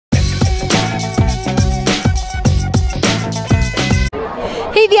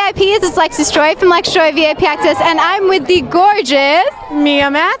VIPs, it's Alexisjoy from Alexisjoyvipaccess, and I'm with the gorgeous Mia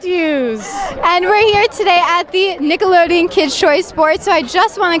Matthews. And we're here today at the Nickelodeon Kids Choice Sports, so I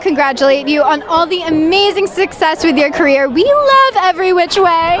just want to congratulate you on all the amazing success with your career. We love Every Which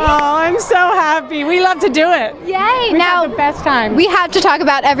Way. Oh, I'm so happy. We love to do it. Yay. We now, have the best time. We have to talk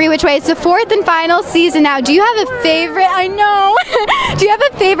about Every Which Way. It's the 4th and final season now. Do you have a favorite? I know. Do you have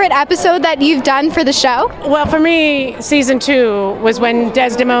a favorite episode that you've done for the show? Well, for me, season 2 was when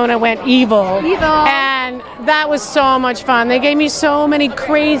Desdemona went evil. And that was so much fun. They gave me so many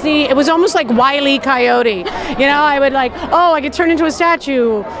crazy, it was almost like Wile E. Coyote. You know, I would like, oh, I could turn into a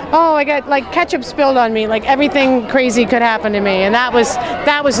statue. Oh, I got like ketchup spilled on me. Like everything crazy could happen to me. And that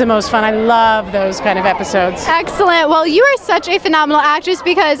was the most fun. I love those kind of episodes. Excellent. Well, you are such a phenomenal actress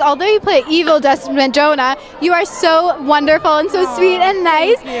because although you play evil Desdemona, you are so wonderful and so sweet and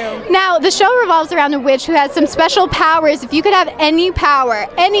nice. Thank you. Now, the show revolves around a witch who has some special powers. If you could have any power,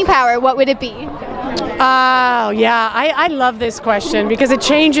 what would it be? Oh, yeah. I love this question because it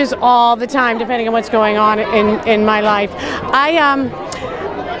changes all the time depending on what's going on in my life.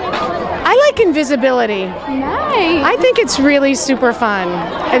 I like invisibility. Nice. I think it's really super fun.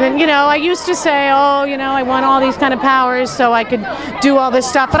 And then, you know, I used to say, oh, you know, I want all these kind of powers so I could do all this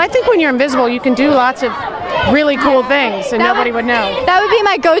stuff. But I think when you're invisible, you can do lots of really cool things and nobody would know. That would be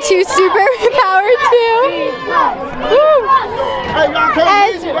my go-to superpower too.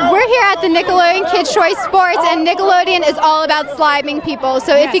 And we're here at the Nickelodeon Kids Choice Sports, and Nickelodeon is all about sliming people.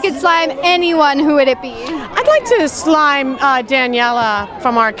 So if you could slime anyone, who would it be? I'd like to slime Daniela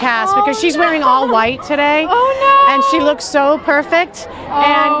from our cast because she's wearing all white today. Oh no! And she looks so perfect.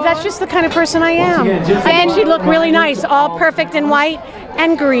 And that's just the kind of person I am. I think she'd look really nice, all perfect in white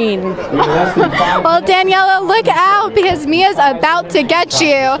and green. Well, Daniela, look out because Mia's about to get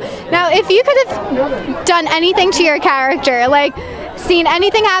you. Now, if you could have done anything to your character, like seen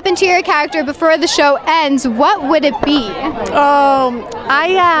anything happen to your character before the show ends, what would it be? Oh,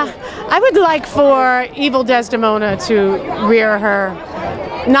 I would like for evil Desdemona to rear her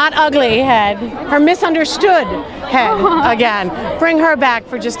not ugly head, her misunderstood head again. Bring her back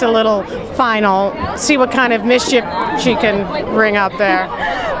for just a little final, see what kind of mischief she can bring up there.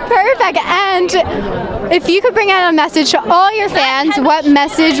 Perfect. And if you could bring out a message to all your fans, what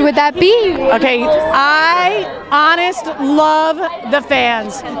message would that be? Okay, I love the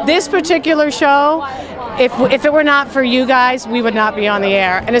fans. This particular show, if it were not for you guys, we would not be on the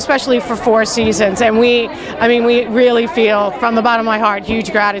air, and especially for 4 seasons. And we really feel from the bottom of my heart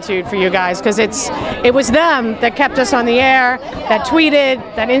huge gratitude for you guys because it was them that kept us on the air, that tweeted,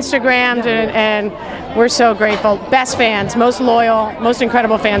 that Instagrammed, and we're so grateful. Best fans, most loyal, most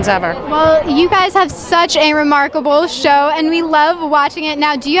incredible fans ever. Well, you guys have such a remarkable show, and we love watching it.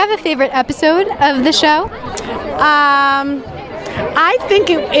 Now, do you have a favorite episode of the show? I think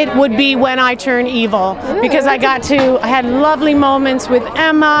it would be When I Turn Evil because I had lovely moments with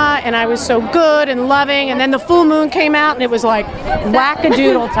Emma and I was so good and loving, and then the full moon came out and it was like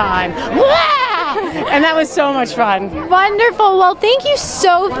whack-a-doodle time. And that was so much fun. Wonderful. Well, thank you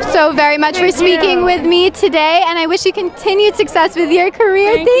so very much for speaking with me today, and I wish you continued success with your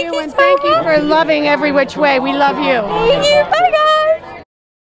career. Thank you and thank you for loving Every Which Way. We love you. Thank you. Bye, guys.